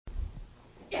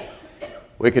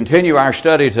We continue our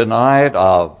study tonight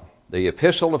of the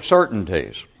Epistle of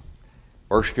Certainties,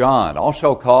 1 John,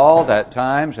 also called at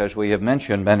times, as we have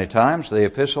mentioned many times, the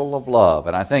Epistle of Love.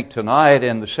 And I think tonight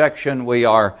in the section we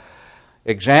are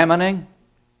examining,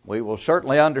 we will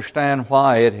certainly understand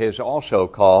why it is also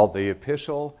called the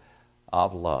Epistle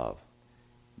of Love,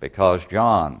 because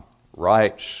John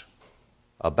writes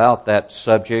about that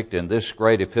subject in this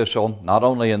great epistle, not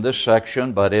only in this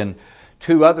section, but in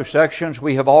two other sections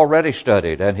we have already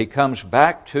studied, and he comes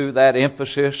back to that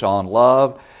emphasis on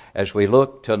love as we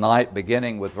look tonight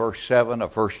beginning with verse 7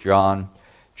 of 1 John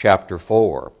chapter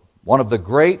 4. One of the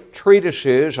great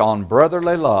treatises on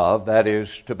brotherly love that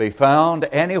is to be found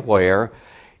anywhere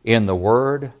in the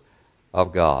Word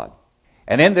of God.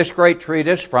 And in this great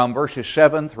treatise from verses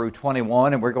 7 through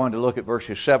 21, and we're going to look at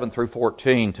verses 7 through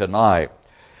 14 tonight,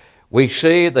 we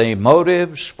see the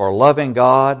motives for loving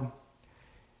God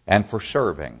and for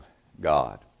serving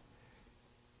God.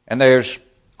 And there's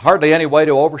hardly any way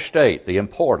to overstate the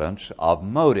importance of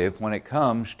motive when it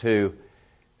comes to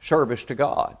service to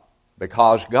God,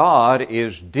 because God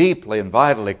is deeply and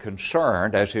vitally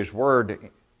concerned, as His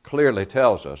Word clearly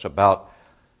tells us, about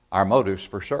our motives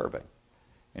for serving.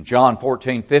 In John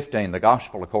 14:15, the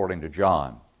Gospel according to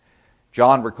John,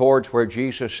 John records where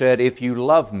Jesus said, "If you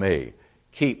love me,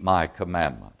 keep my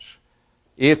commandments."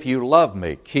 If you love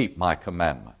me, keep my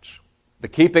commandments. The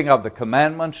keeping of the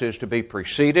commandments is to be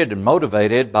preceded and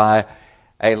motivated by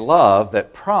a love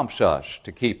that prompts us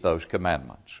to keep those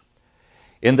commandments.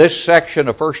 In this section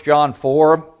of 1 John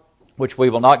 4, which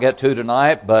we will not get to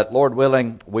tonight, but Lord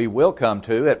willing, we will come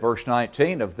to at verse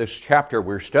 19 of this chapter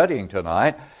we're studying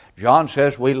tonight, John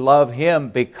says we love Him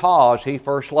because He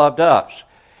first loved us.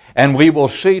 And we will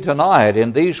see tonight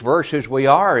in these verses we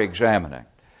are examining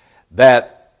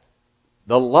that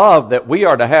the love that we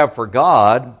are to have for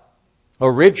God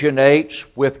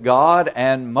originates with God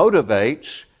and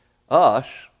motivates us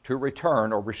to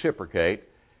return or reciprocate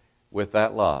with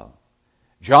that love.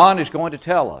 John is going to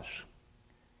tell us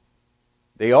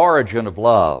the origin of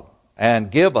love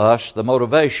and give us the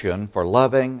motivation for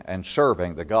loving and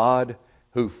serving the God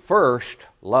who first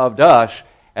loved us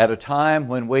at a time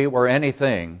when we were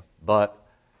anything but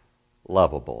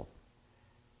lovable.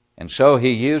 And so he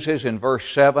uses in verse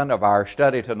 7 of our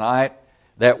study tonight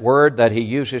that word that he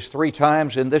uses 3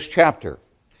 times in this chapter,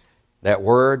 that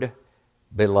word,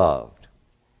 beloved,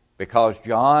 because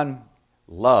John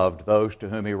loved those to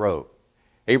whom he wrote.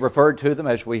 He referred to them,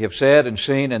 as we have said and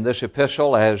seen in this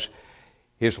epistle, as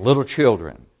his little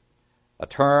children, a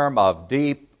term of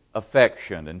deep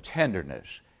affection and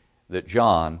tenderness that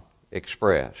John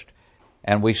expressed.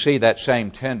 And we see that same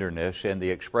tenderness in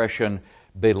the expression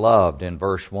beloved in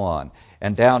verse 1,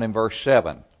 and down in verse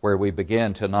 7, where we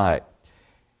begin tonight,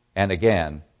 and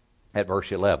again at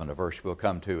verse 11, a verse we'll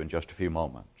come to in just a few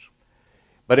moments.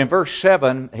 But in verse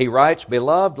 7, he writes,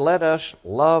 "Beloved, let us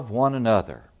love one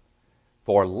another,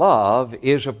 for love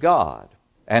is of God,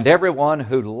 and everyone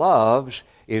who loves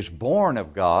is born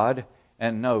of God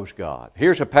and knows God."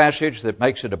 Here's a passage that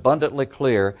makes it abundantly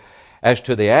clear as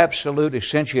to the absolute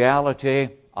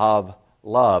essentiality of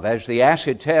love, as the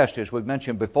acid test, as we've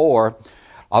mentioned before,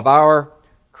 of our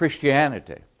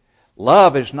Christianity.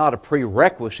 Love is not a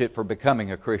prerequisite for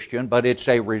becoming a Christian, but it's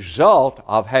a result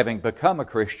of having become a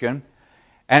Christian.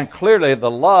 And clearly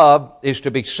the love is to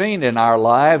be seen in our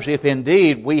lives if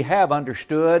indeed we have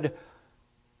understood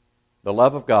the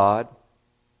love of God,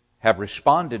 have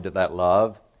responded to that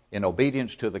love in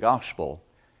obedience to the gospel.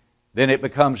 Then it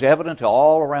becomes evident to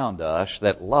all around us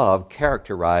that love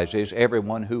characterizes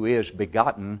everyone who is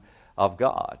begotten of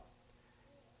God.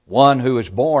 One who is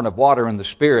born of water and the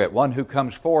Spirit, one who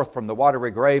comes forth from the watery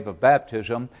grave of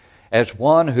baptism as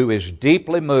one who is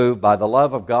deeply moved by the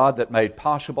love of God that made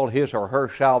possible his or her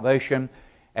salvation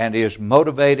and is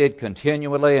motivated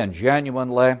continually and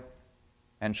genuinely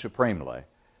and supremely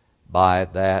by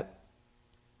that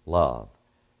love.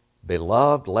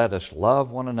 Beloved, let us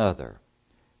love one another.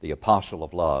 The apostle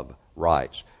of love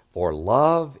writes, "For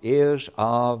love is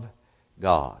of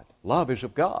God." Love is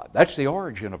of God. That's the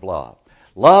origin of love.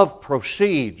 Love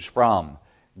proceeds from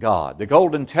God. The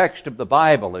golden text of the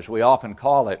Bible, as we often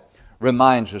call it,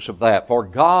 reminds us of that. "For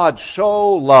God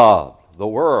so loved the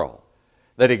world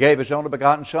that He gave His only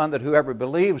begotten Son, that whoever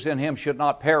believes in Him should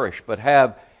not perish, but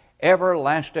have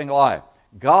everlasting life."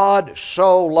 God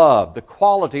so loved. The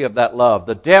quality of that love,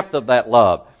 the depth of that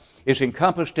love, is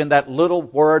encompassed in that little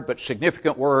word but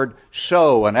significant word,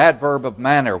 so, an adverb of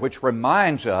manner, which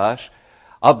reminds us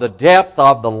of the depth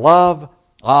of the love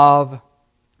of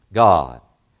God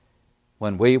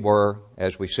when we were,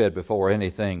 as we said before,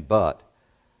 anything but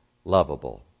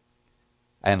lovable.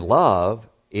 And love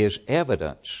is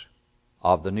evidence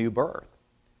of the new birth.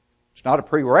 It's not a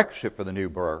prerequisite for the new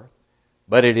birth,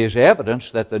 but it is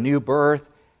evidence that the new birth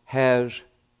has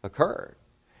occurred.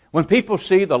 When people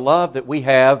see the love that we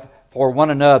have for one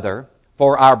another,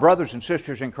 for our brothers and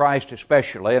sisters in Christ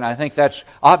especially, and I think that's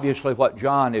obviously what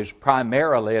John is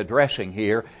primarily addressing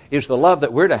here, is the love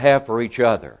that we're to have for each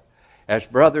other as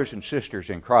brothers and sisters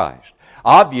in Christ.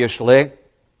 Obviously,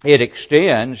 it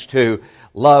extends to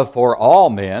love for all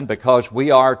men, because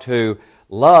we are to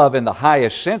love in the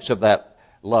highest sense of that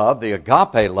love, the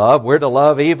agape love. We're to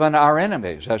love even our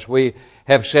enemies, as we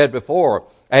have said before.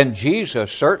 And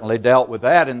Jesus certainly dealt with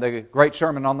that in the great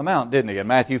Sermon on the Mount, didn't he? In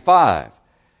Matthew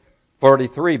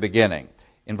 5:43 beginning.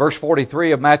 In verse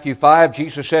 43 of Matthew 5,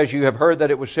 Jesus says, "You have heard that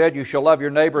it was said, you shall love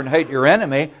your neighbor and hate your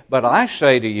enemy. But I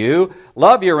say to you,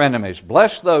 love your enemies,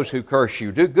 bless those who curse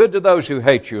you, do good to those who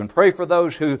hate you, and pray for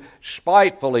those who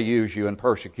spitefully use you and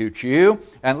persecute you."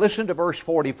 And listen to verse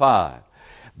 45.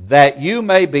 "That you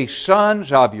may be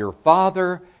sons of your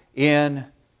Father in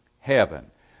heaven."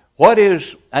 What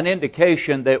is an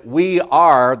indication that we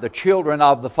are the children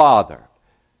of the Father?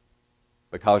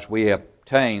 Because we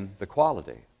obtain the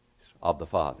quality of the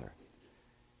Father.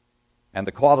 And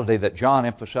the quality that John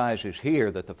emphasizes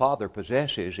here that the Father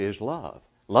possesses is love.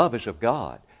 Love is of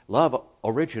God. Love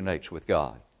originates with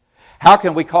God. How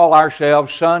can we call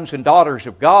ourselves sons and daughters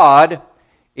of God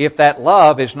if that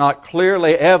love is not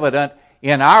clearly evident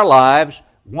in our lives,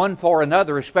 one for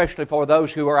another, especially for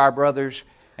those who are our brothers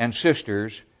and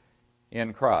sisters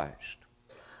in Christ?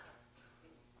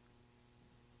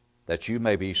 That you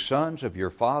may be sons of your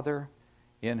Father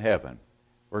in heaven.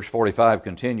 Verse 45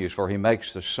 continues, "For he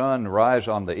makes the sun rise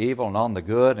on the evil and on the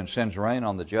good, and sends rain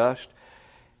on the just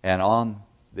and on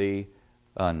the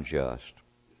unjust."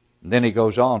 And then he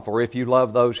goes on, "For if you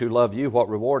love those who love you, what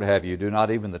reward have you? Do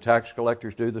not even the tax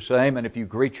collectors do the same? And if you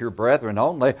greet your brethren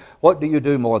only, what do you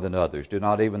do more than others? Do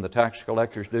not even the tax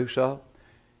collectors do so?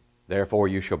 Therefore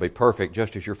you shall be perfect,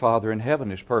 just as your Father in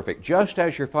heaven is perfect." Just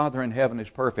as your Father in heaven is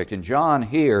perfect. And John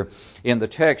here, in the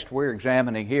text we're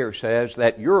examining here, says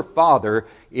that your Father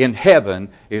in heaven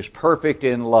is perfect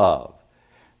in love.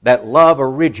 That love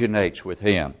originates with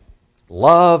Him.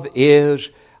 Love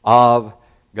is of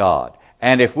God.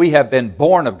 And if we have been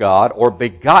born of God, or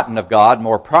begotten of God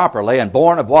more properly, and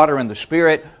born of water and the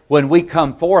Spirit, when we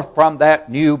come forth from that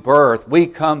new birth, we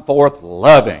come forth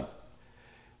loving.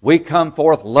 We come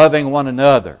forth loving one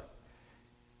another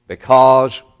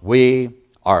because we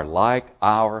are like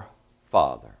our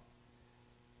Father.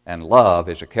 And love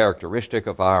is a characteristic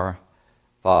of our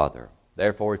Father.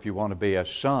 Therefore, if you want to be a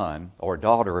son or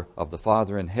daughter of the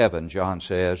Father in heaven, John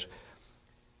says,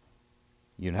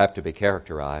 you have to be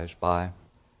characterized by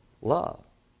love.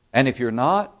 And if you're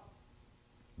not,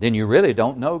 then you really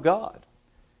don't know God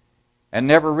and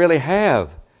never really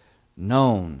have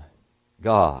known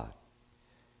God.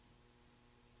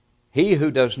 He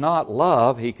who does not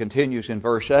love, he continues in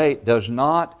verse 8, does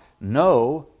not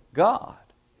know God.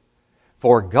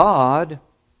 For God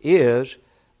is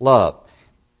love.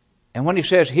 And when he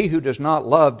says he who does not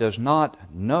love does not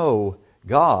know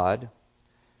God,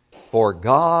 for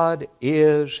God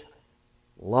is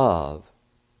love,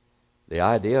 the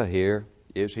idea here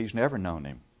is he's never known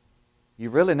Him.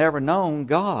 You've really never known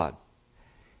God.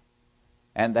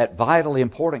 And that vitally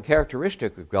important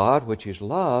characteristic of God, which is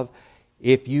love,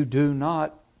 if you do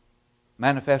not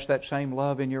manifest that same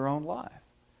love in your own life,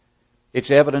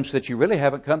 it's evidence that you really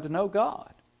haven't come to know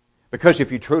God. Because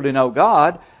if you truly know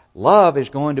God, love is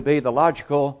going to be the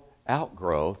logical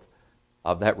outgrowth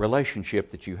of that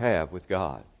relationship that you have with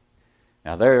God.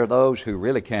 Now, there are those who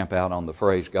really camp out on the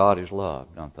phrase, God is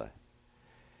love, don't they?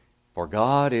 For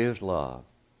God is love.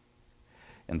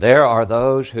 And there are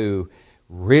those who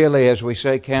really, as we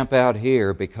say, camp out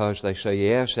here because they say,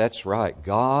 yes, that's right,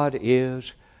 God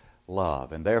is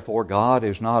love. And therefore, God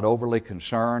is not overly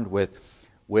concerned with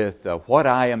what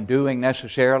I am doing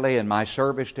necessarily in my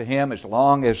service to Him, as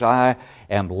long as I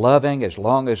am loving, as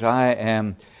long as I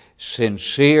am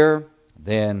sincere,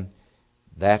 then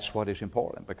that's what is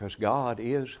important, because God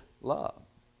is love.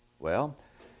 Well,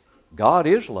 God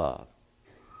is love.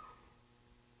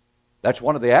 That's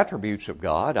one of the attributes of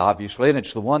God, obviously, and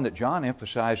it's the one that John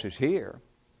emphasizes here.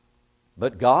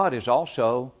 But God is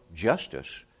also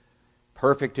justice,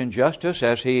 perfect in justice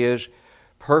as He is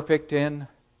perfect in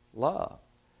love.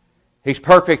 He's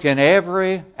perfect in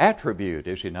every attribute,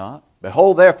 is He not?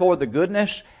 Behold, therefore, the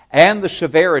goodness and the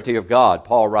severity of God,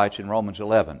 Paul writes in Romans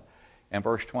 11 and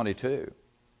verse 22.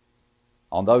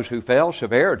 On those who fell,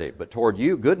 severity, but toward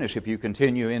you, goodness, if you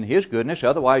continue in His goodness,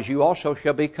 otherwise you also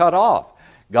shall be cut off.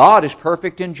 God is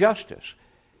perfect in justice,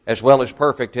 as well as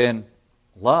perfect in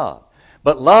love.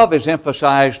 But love is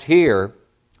emphasized here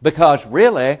because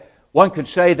really one could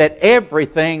say that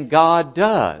everything God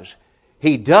does,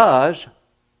 He does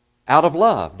out of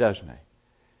love, doesn't He?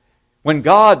 When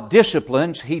God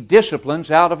disciplines, He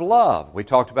disciplines out of love. We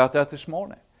talked about that this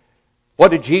morning. What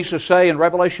did Jesus say in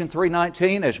Revelation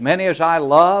 3:19? As many as I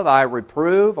love, I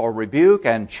reprove or rebuke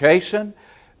and chasten.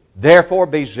 Therefore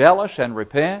be zealous and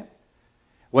repent.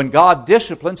 When God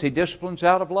disciplines, He disciplines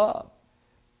out of love.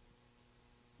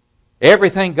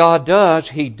 Everything God does,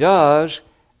 He does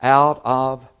out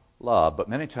of love. But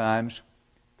many times,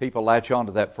 people latch on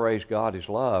to that phrase, God is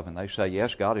love, and they say,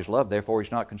 yes, God is love, therefore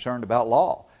He's not concerned about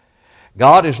law.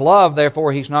 God is love,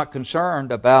 therefore He's not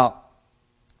concerned about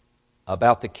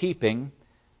the keeping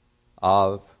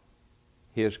of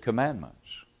His commandments.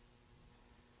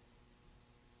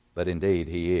 But indeed,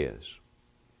 He is.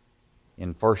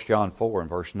 In 1 John 4 and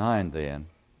verse 9 then,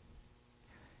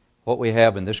 what we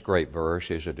have in this great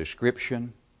verse is a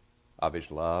description of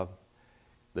His love,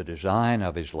 the design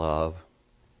of His love,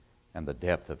 and the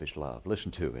depth of His love.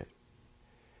 Listen to it.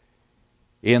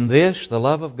 In this, the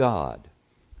love of God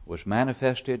was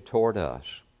manifested toward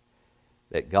us,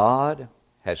 that God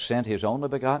has sent His only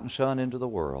begotten Son into the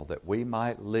world that we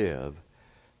might live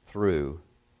through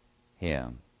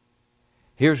Him.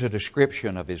 Here's a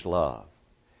description of His love.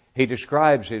 He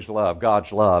describes His love,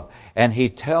 God's love, and He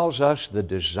tells us the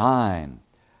design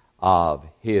of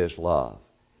His love.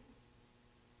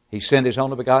 He sent His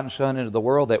only begotten Son into the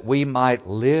world that we might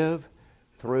live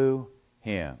through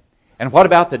Him. And what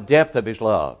about the depth of His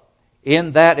love?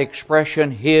 In that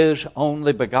expression, His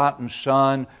only begotten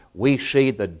Son, we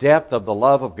see the depth of the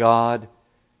love of God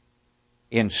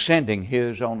in sending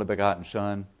His only begotten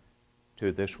Son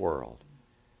to this world,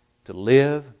 to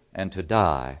live and to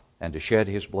die and to shed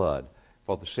His blood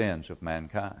for the sins of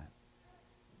mankind.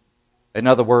 In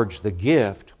other words, the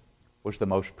gift was the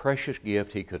most precious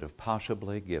gift He could have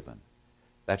possibly given.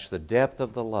 That's the depth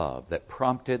of the love that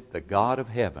prompted the God of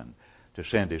heaven to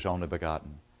send His only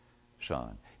begotten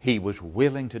Son. He was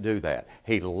willing to do that.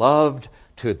 He loved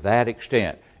to that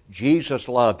extent. Jesus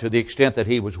loved to the extent that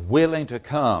He was willing to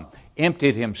come,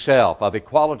 emptied Himself of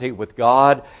equality with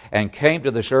God, and came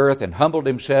to this earth and humbled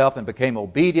Himself and became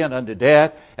obedient unto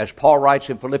death, as Paul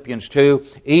writes in Philippians 2,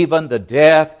 even the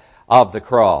death of the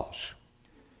cross.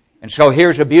 And so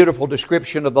here's a beautiful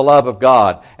description of the love of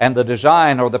God and the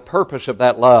design or the purpose of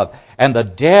that love and the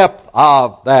depth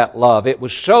of that love. It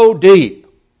was so deep,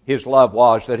 His love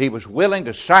was, that He was willing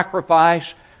to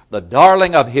sacrifice the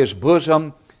darling of His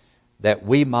bosom that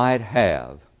we might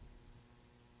have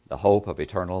the hope of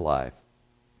eternal life.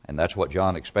 And that's what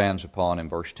John expands upon in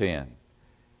verse 10.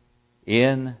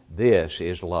 In this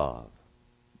is love.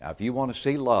 Now, if you want to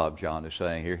see love, John is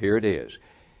saying here it is.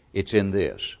 It's in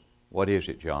this. What is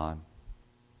it, John?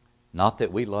 Not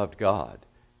that we loved God,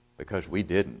 because we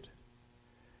didn't.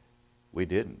 We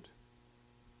didn't.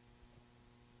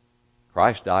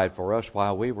 Christ died for us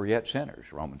while we were yet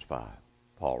sinners, Romans 5,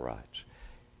 Paul writes.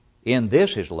 In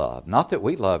this is love, not that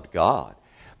we loved God.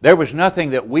 There was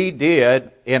nothing that we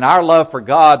did in our love for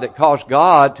God that caused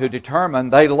God to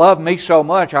determine they love me so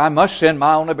much I must send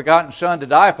my only begotten Son to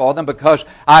die for them because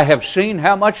I have seen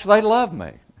how much they love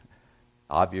me.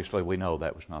 Obviously, we know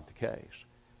that was not the case.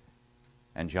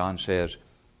 And John says,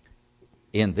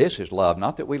 in this is love,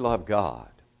 not that we love God,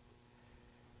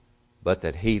 but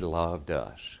that He loved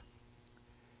us.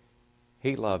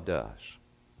 He loved us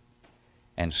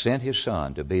and sent His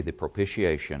Son to be the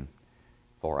propitiation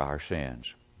for our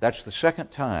sins. That's the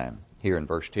second time here in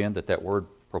verse 10 that word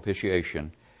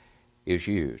propitiation is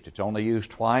used. It's only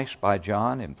used twice by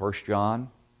John in 1 John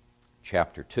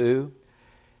chapter 2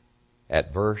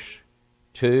 at verse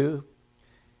 2,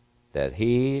 that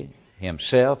He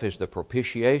Himself is the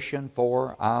propitiation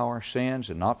for our sins,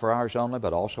 and not for ours only,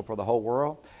 but also for the whole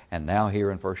world. And now here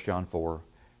in 1 John 4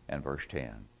 and verse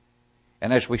 10.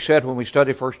 And as we said when we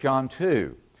studied 1 John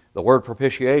 2, the word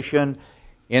propitiation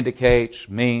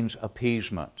means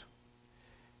appeasement.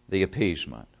 The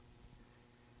appeasement.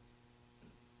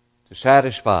 To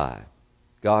satisfy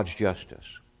God's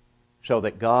justice so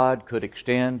that God could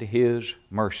extend His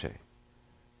mercy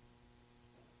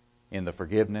in the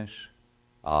forgiveness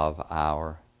of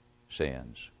our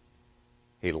sins.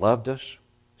 He loved us,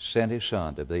 sent His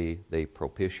Son to be the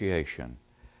propitiation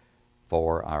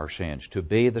for our sins, to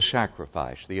be the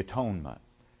sacrifice, the atonement,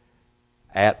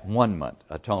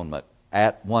 atonement,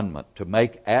 to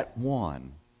make at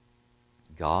one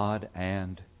God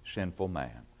and sinful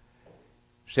man.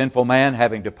 Sinful man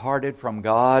having departed from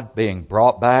God, being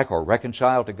brought back or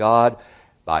reconciled to God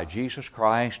by Jesus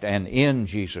Christ and in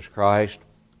Jesus Christ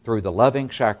through the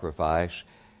loving sacrifice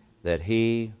that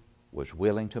He was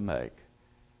willing to make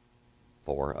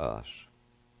for us.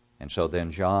 And so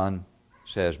then John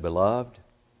says, beloved,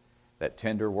 that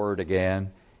tender word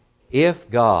again, if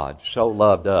God so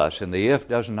loved us, and the if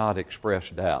does not express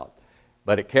doubt,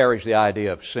 but it carries the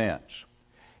idea of since.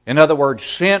 In other words,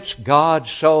 since God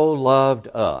so loved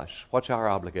us, what's our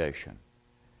obligation?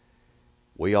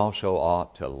 We also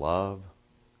ought to love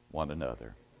one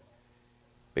another,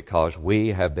 because we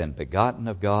have been begotten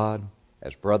of God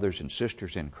as brothers and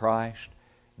sisters in Christ.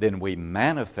 Then we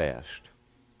manifest,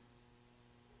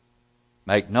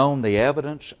 make known the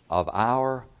evidence of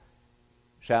our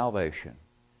salvation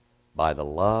by the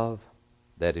love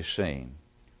that is seen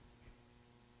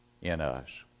in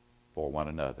us for one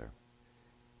another.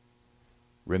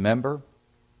 Remember,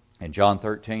 in John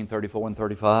 13, 34 and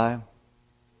 35,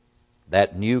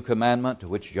 that new commandment to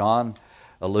which John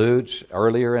alludes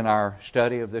earlier in our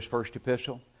study of this first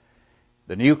epistle.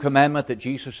 The new commandment that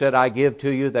Jesus said, I give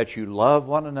to you, that you love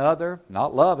one another.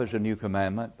 Not love is a new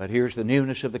commandment, but here's the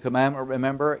newness of the commandment.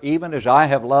 Remember, even as I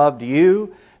have loved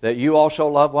you, that you also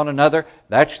love one another.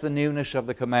 That's the newness of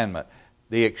the commandment.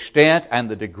 The extent and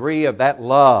the degree of that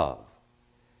love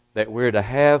that we're to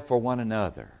have for one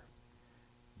another.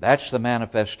 That's the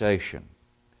manifestation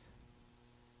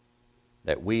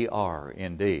that we are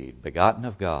indeed begotten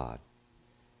of God,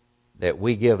 that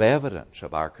we give evidence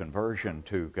of our conversion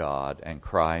to God and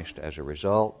Christ as a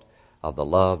result of the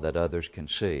love that others can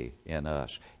see in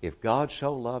us. If God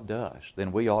so loved us,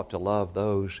 then we ought to love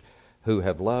those who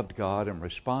have loved God and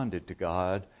responded to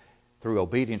God through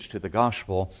obedience to the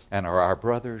gospel and are our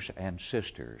brothers and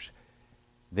sisters.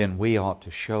 Then we ought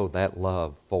to show that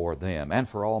love for them and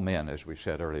for all men, as we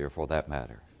said earlier, for that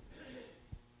matter.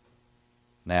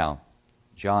 Now,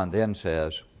 John then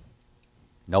says,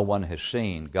 no one has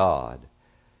seen God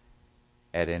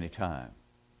at any time.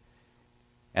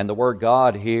 And the word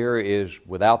God here is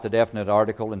without the definite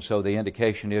article, and so the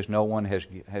indication is no one has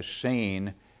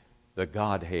seen the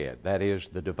Godhead. That is,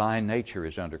 the divine nature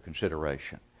is under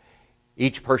consideration.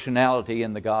 Each personality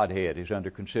in the Godhead is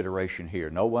under consideration here.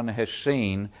 No one has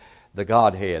seen the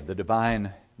Godhead, the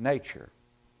divine nature.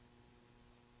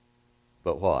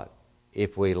 But what?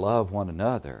 If we love one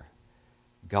another,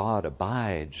 God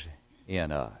abides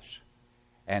in us,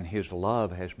 and His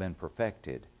love has been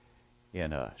perfected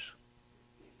in us.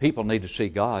 People need to see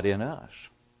God in us.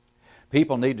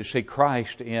 People need to see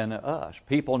Christ in us.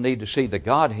 People need to see the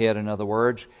Godhead, in other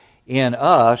words, in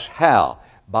us. How?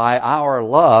 By our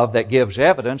love that gives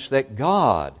evidence that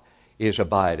God is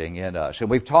abiding in us. And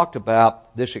we've talked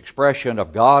about this expression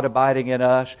of God abiding in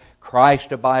us,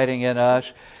 Christ abiding in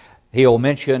us. He'll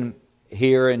mention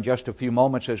here in just a few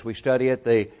moments as we study it,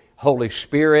 the Holy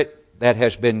Spirit that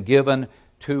has been given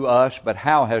to us. But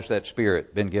how has that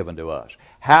Spirit been given to us?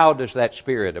 How does that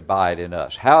Spirit abide in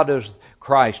us? How does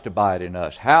Christ abide in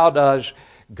us? How does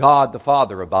God the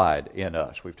Father abide in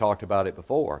us? We've talked about it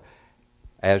before.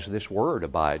 As this Word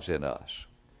abides in us,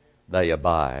 they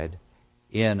abide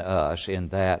in us in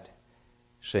that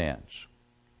sense.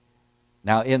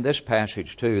 Now, in this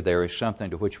passage, too, there is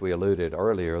something to which we alluded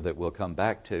earlier that we'll come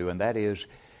back to, and that is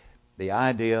the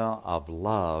idea of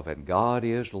love. And God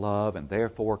is love, and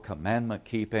therefore commandment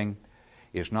keeping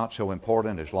is not so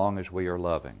important as long as we are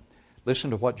loving.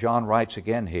 Listen to what John writes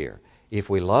again here. If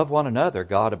we love one another,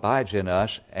 God abides in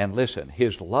us, and listen,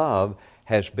 His love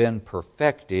has been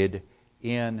perfected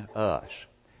in us.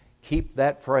 Keep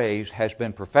that phrase, has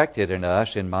been perfected in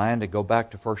us, in mind, and go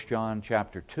back to 1 John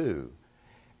chapter 2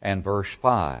 and verse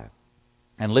 5.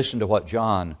 And listen to what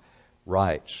John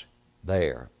writes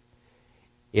there.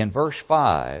 In verse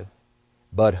 5,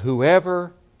 but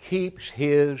whoever keeps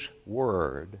His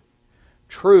word,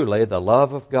 truly the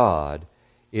love of God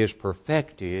is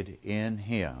perfected in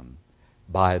him.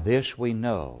 By this we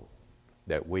know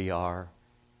that we are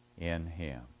in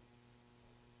Him.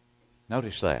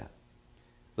 Notice that.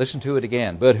 Listen to it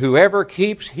again. But whoever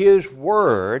keeps His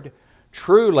word,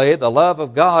 truly the love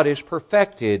of God is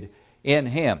perfected in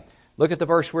him. Look at the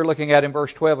verse we're looking at in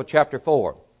verse 12 of chapter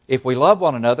 4. If we love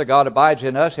one another, God abides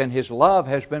in us, and His love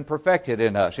has been perfected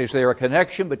in us. Is there a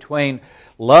connection between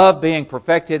love being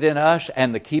perfected in us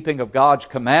and the keeping of God's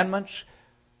commandments?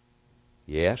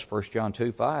 Yes, 1 John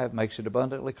 2:5 makes it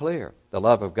abundantly clear. The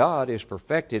love of God is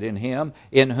perfected in Him.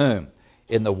 In whom?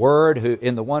 In the Word,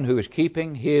 in the one who is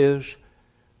keeping His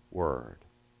word.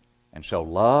 And so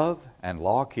love and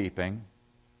law-keeping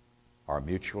are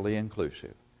mutually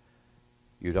inclusive.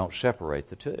 You don't separate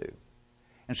the two.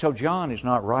 And so John is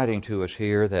not writing to us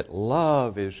here that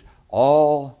love is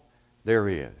all there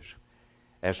is.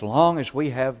 As long as we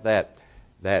have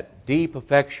that deep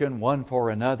affection one for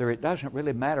another, it doesn't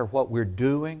really matter what we're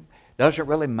doing. It doesn't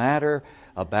really matter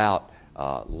about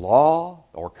law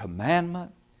or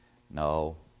commandment.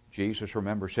 No. Jesus,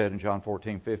 remember, said in John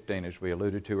 14:15, as we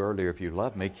alluded to earlier, if you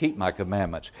love me, keep my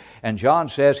commandments. And John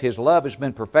says his love has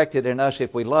been perfected in us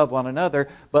if we love one another,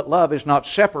 but love is not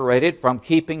separated from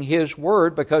keeping his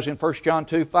word, because in 1 John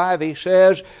 2:5 he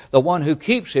says, the one who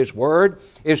keeps his word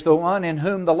is the one in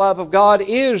whom the love of God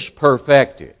is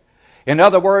perfected. In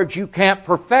other words, you can't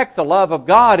perfect the love of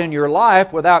God in your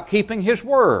life without keeping his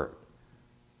word.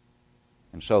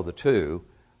 And so the two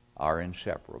are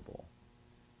inseparable.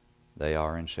 They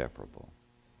are inseparable.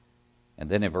 And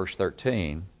then in verse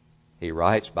 13, he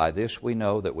writes, by this we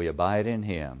know that we abide in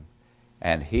him,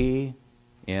 and he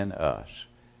in us,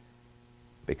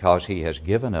 because he has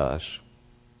given us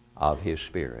of his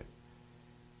Spirit.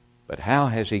 But how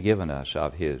has he given us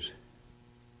of his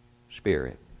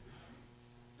Spirit?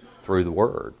 Through the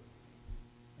Word.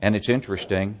 And it's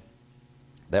interesting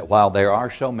that while there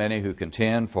are so many who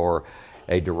contend for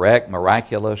a direct,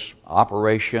 miraculous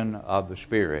operation of the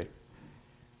Spirit,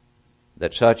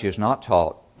 that such is not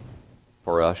taught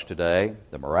for us today.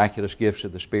 The miraculous gifts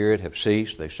of the Spirit have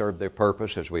ceased. They serve their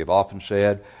purpose, as we have often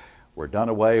said. Were done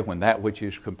away when that which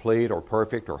is complete or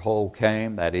perfect or whole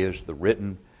came, that is, the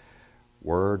written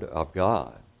Word of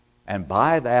God. And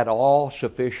by that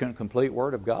all-sufficient, complete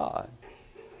Word of God,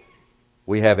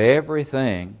 we have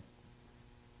everything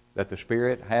that the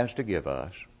Spirit has to give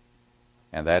us,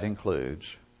 and that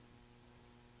includes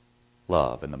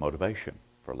love and the motivation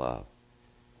for love,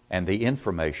 and the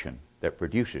information that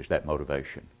produces that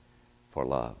motivation for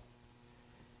love.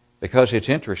 Because it's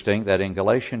interesting that in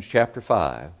Galatians chapter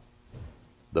 5,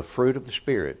 the fruit of the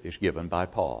Spirit is given by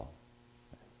Paul.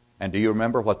 And do you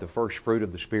remember what the first fruit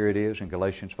of the Spirit is in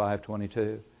Galatians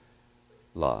 5:22?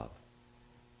 Love.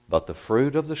 But the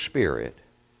fruit of the Spirit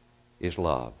is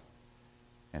love.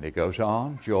 And it goes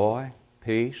on, joy,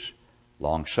 peace,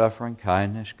 long-suffering,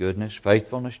 kindness, goodness,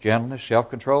 faithfulness, gentleness,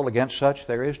 self-control. Against such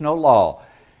there is no law.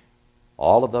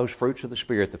 All of those fruits of the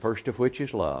Spirit, the first of which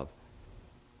is love,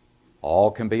 all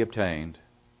can be obtained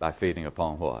by feeding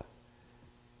upon what?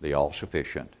 The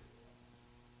all-sufficient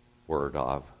Word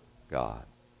of God.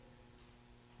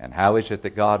 And how is it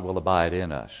that God will abide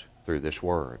in us? Through this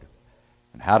Word.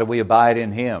 And how do we abide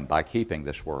in Him? By keeping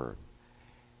this Word.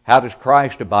 How does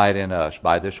Christ abide in us?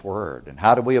 By this Word. And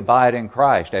how do we abide in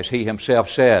Christ? As He Himself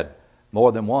said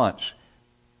more than once,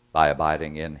 by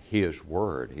abiding in His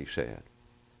Word, He said,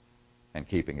 and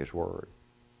keeping His Word.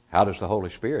 How does the Holy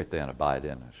Spirit then abide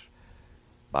in us?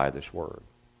 By this Word.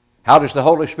 How does the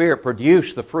Holy Spirit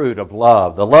produce the fruit of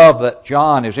love? The love that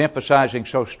John is emphasizing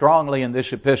so strongly in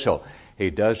this epistle. He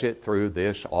does it through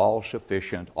this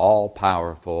all-sufficient,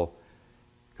 all-powerful,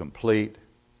 complete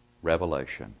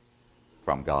revelation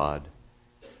from God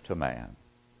to man.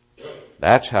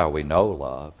 That's how we know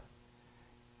love.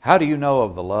 How do you know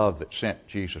of the love that sent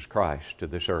Jesus Christ to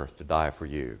this earth to die for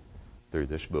you? Through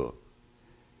this book.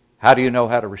 How do you know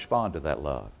how to respond to that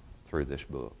love? Through this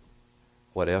book.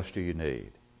 What else do you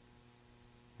need?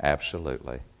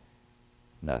 Absolutely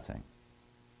nothing.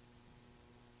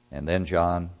 And then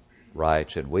John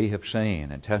writes, and we have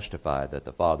seen and testified that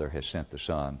the Father has sent the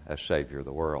Son as Savior of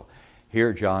the world.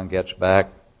 Here John gets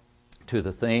back to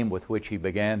the theme with which he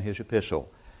began his epistle,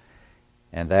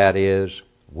 and that is,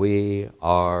 we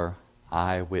are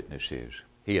eyewitnesses,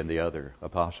 he and the other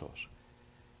apostles.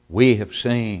 We have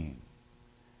seen.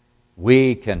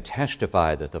 We can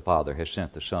testify that the Father has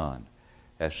sent the Son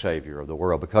as Savior of the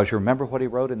world. Because you remember what he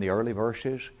wrote in the early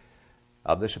verses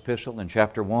of this epistle in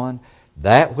chapter 1?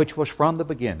 That which was from the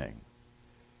beginning,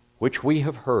 which we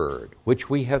have heard, which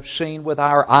we have seen with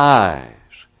our eyes,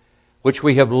 which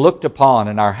we have looked upon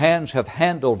and our hands have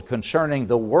handled concerning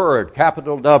the Word,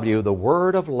 capital W, the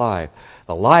Word of life.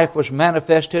 The life was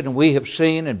manifested, and we have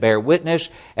seen and bear witness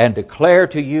and declare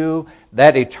to you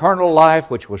that eternal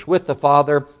life which was with the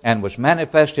Father and was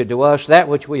manifested to us, that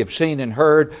which we have seen and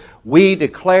heard. We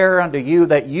declare unto you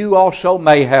that you also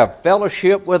may have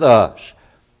fellowship with us.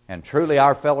 And truly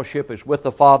our fellowship is with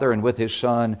the Father and with His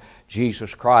Son,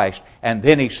 Jesus Christ. And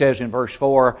then he says in verse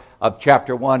 4 of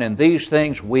chapter 1, and these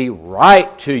things we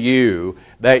write to you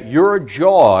that your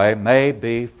joy may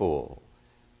be full.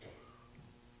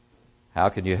 How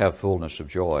can you have fullness of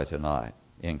joy tonight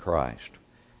in Christ?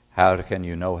 How can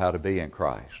you know how to be in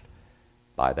Christ?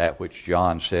 By that which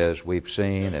John says we've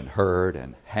seen and heard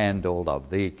and handled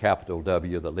of the capital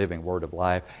W, the living Word of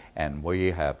life, and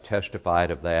we have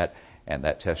testified of that. And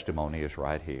that testimony is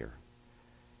right here.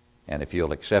 And if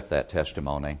you'll accept that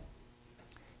testimony,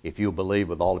 if you'll believe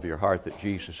with all of your heart that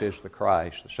Jesus is the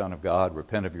Christ, the Son of God,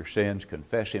 repent of your sins,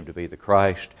 confess Him to be the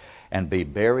Christ, and be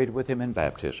buried with Him in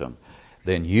baptism,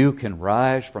 then you can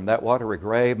rise from that watery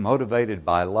grave motivated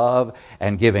by love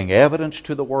and giving evidence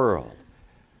to the world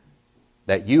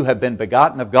that you have been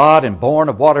begotten of God and born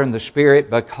of water and the Spirit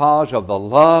because of the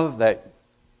love that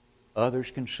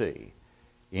others can see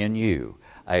in you.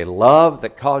 A love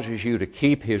that causes you to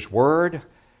keep His Word,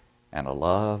 and a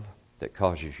love that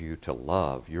causes you to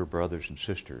love your brothers and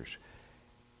sisters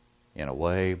in a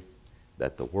way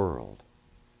that the world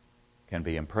can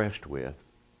be impressed with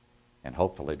and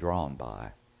hopefully drawn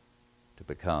by to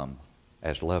become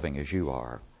as loving as you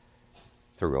are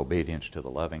through obedience to the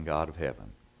loving God of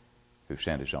heaven who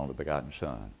sent His only begotten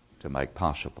Son to make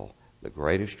possible the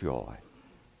greatest joy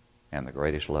and the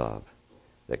greatest love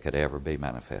that could ever be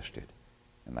manifested.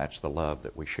 And that's the love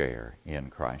that we share in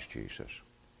Christ Jesus.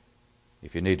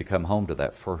 If you need to come home to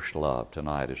that first love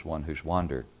tonight as one who's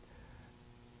wandered,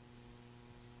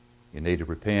 you need to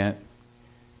repent,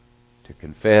 to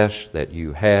confess that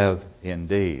you have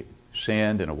indeed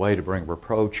sinned in a way to bring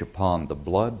reproach upon the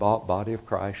blood-bought body of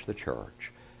Christ, the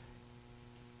church.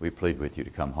 We plead with you to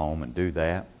come home and do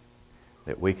that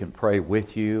we can pray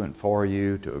with you and for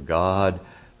you to a God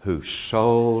who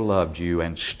so loved you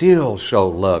and still so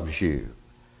loves you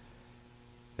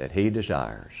that He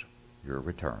desires your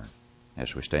return.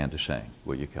 As we stand to sing,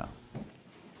 will you come?